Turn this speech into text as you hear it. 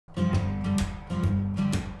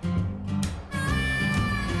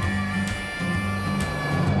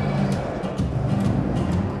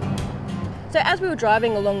So as we were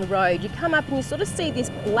driving along the road, you come up and you sort of see this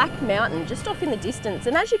black mountain just off in the distance,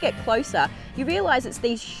 and as you get closer, you realise it's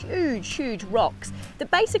these huge rocks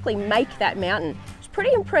that basically make that mountain. It's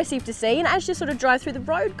pretty impressive to see, and as you sort of drive through, the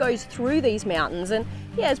road goes through these mountains, and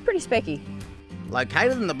yeah, it's pretty specky.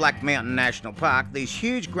 Located in the Black Mountain National Park, these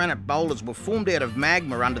huge granite boulders were formed out of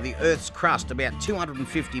magma under the Earth's crust about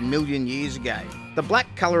 250 million years ago. The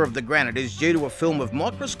black colour of the granite is due to a film of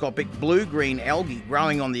microscopic blue-green algae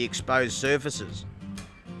growing on the exposed surfaces.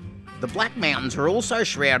 The Black Mountains are also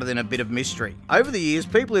shrouded in a bit of mystery. Over the years,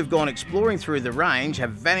 people who've gone exploring through the range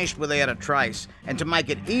have vanished without a trace, and to make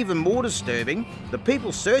it even more disturbing, the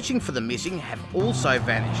people searching for the missing have also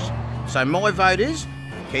vanished. So my vote is,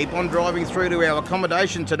 keep on driving through to our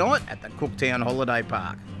accommodation tonight at the Cooktown Holiday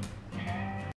Park.